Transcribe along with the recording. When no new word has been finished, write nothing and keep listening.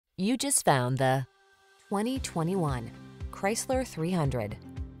You just found the 2021 Chrysler 300.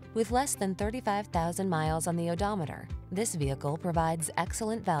 With less than 35,000 miles on the odometer, this vehicle provides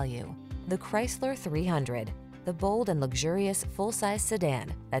excellent value. The Chrysler 300, the bold and luxurious full-size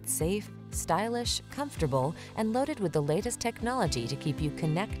sedan that's safe, stylish, comfortable, and loaded with the latest technology to keep you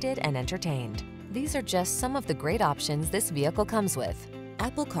connected and entertained. These are just some of the great options this vehicle comes with: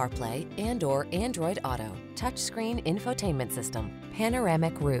 Apple CarPlay and/or Android Auto, touchscreen infotainment system,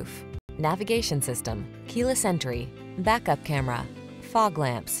 panoramic roof, navigation system, keyless entry, backup camera, fog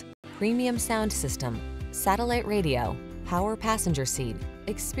lamps, premium sound system, satellite radio, power passenger seat.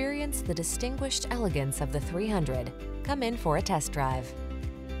 Experience the distinguished elegance of the 300. Come in for a test drive.